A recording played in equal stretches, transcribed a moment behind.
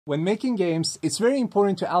When making games, it's very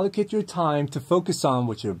important to allocate your time to focus on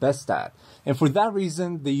what you're best at. And for that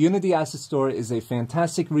reason, the Unity Asset Store is a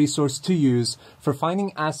fantastic resource to use for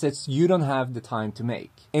finding assets you don't have the time to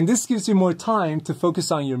make. And this gives you more time to focus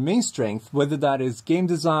on your main strength, whether that is game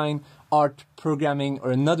design, art, programming,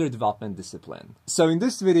 or another development discipline. So in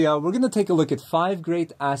this video, we're going to take a look at 5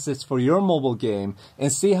 great assets for your mobile game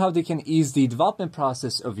and see how they can ease the development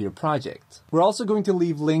process of your project. We're also going to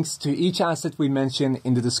leave links to each asset we mentioned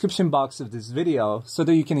in the description box of this video so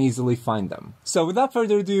that you can easily find them. So without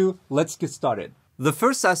further ado, let's get started. The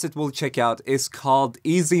first asset we'll check out is called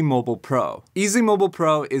Easy Mobile Pro. Easy Mobile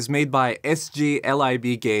Pro is made by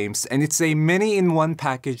SGLIB Games, and it's a many-in-one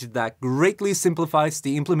package that greatly simplifies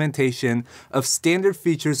the implementation of standard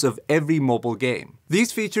features of every mobile game.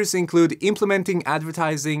 These features include implementing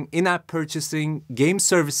advertising, in-app purchasing, game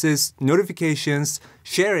services, notifications,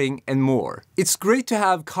 sharing, and more. It's great to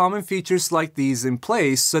have common features like these in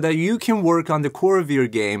place so that you can work on the core of your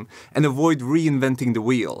game and avoid reinventing the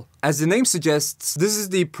wheel. As the name suggests, this is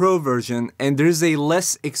the Pro version, and there's a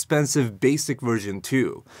less expensive basic version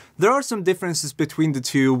too. There are some differences between the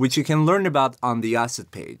two which you can learn about on the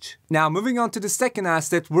asset page. Now, moving on to the second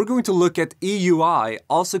asset, we're going to look at EUI,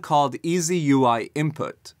 also called Easy UI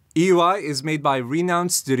Input. EUI is made by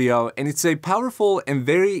Renowned Studio, and it's a powerful and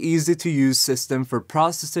very easy to use system for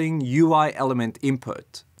processing UI element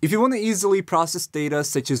input. If you want to easily process data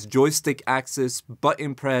such as joystick axis,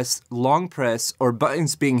 button press, long press, or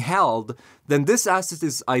buttons being held, then this asset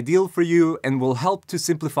is ideal for you and will help to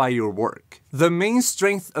simplify your work. The main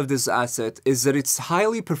strength of this asset is that it's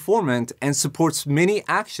highly performant and supports many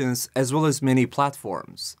actions as well as many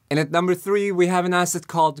platforms. And at number 3, we have an asset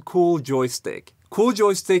called Cool Joystick. Cool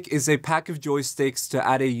Joystick is a pack of joysticks to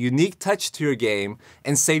add a unique touch to your game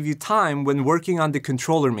and save you time when working on the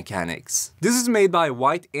controller mechanics. This is made by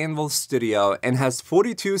White Anvil Studio and has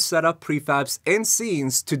 42 setup prefabs and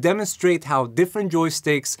scenes to demonstrate how different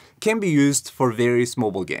joysticks can be used for various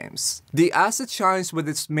mobile games. The asset shines with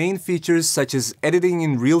its main features such as editing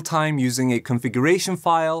in real time using a configuration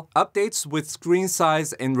file, updates with screen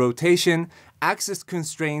size and rotation, access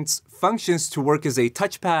constraints, functions to work as a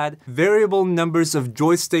touchpad, variable numbers of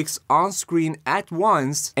joysticks on screen at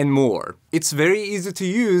once, and more. It's very easy to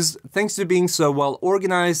use thanks to being so well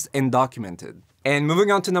organized and documented. And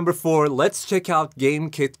moving on to number 4, let's check out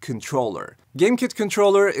GameKit Controller. GameKit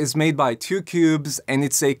Controller is made by 2Cubes, and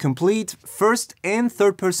it's a complete first and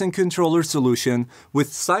third person controller solution with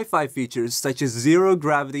sci-fi features such as zero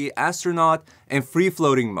gravity, astronaut, and free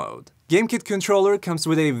floating mode. GameKit Controller comes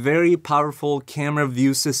with a very powerful camera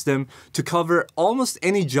view system to cover almost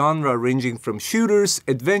any genre ranging from shooters,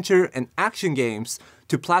 adventure, and action games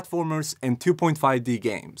to platformers and 2.5D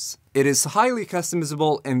games. It is highly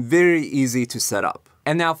customizable and very easy to set up.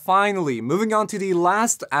 And now finally, moving on to the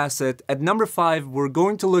last asset, at number 5, we're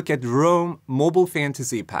going to look at Rome Mobile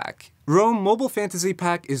Fantasy Pack. Rome Mobile Fantasy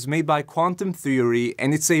Pack is made by Quantum Theory,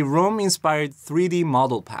 and it's a Rome-inspired 3D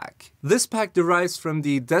model pack. This pack derives from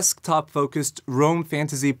the desktop-focused Rome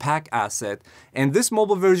Fantasy Pack asset, and this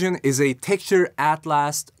mobile version is a texture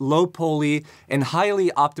atlas, low poly, and highly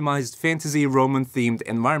optimized fantasy Roman-themed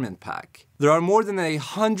environment pack. There are more than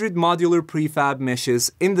 100 modular prefab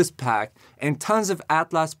meshes in this pack and tons of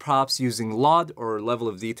Atlas props using LOD or level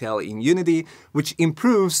of detail in Unity, which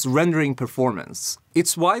improves rendering performance.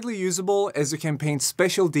 It's widely usable as you can paint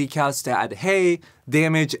special decals to add hay,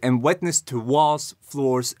 damage, and wetness to walls,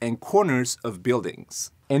 floors, and corners of buildings.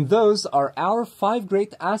 And those are our 5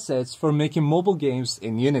 great assets for making mobile games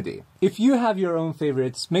in Unity. If you have your own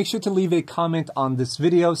favorites, make sure to leave a comment on this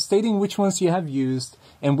video stating which ones you have used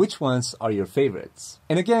and which ones are your favorites.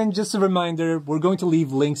 And again, just a reminder, we're going to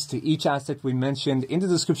leave links to each asset we mentioned in the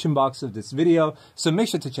description box of this video, so make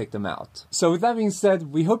sure to check them out. So with that being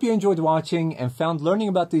said, we hope you enjoyed watching and found learning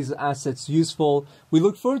about these assets useful. We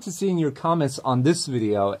look forward to seeing your comments on this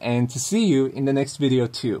video and to see you in the next video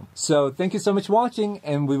too. So thank you so much for watching,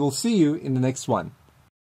 and we will see you in the next one.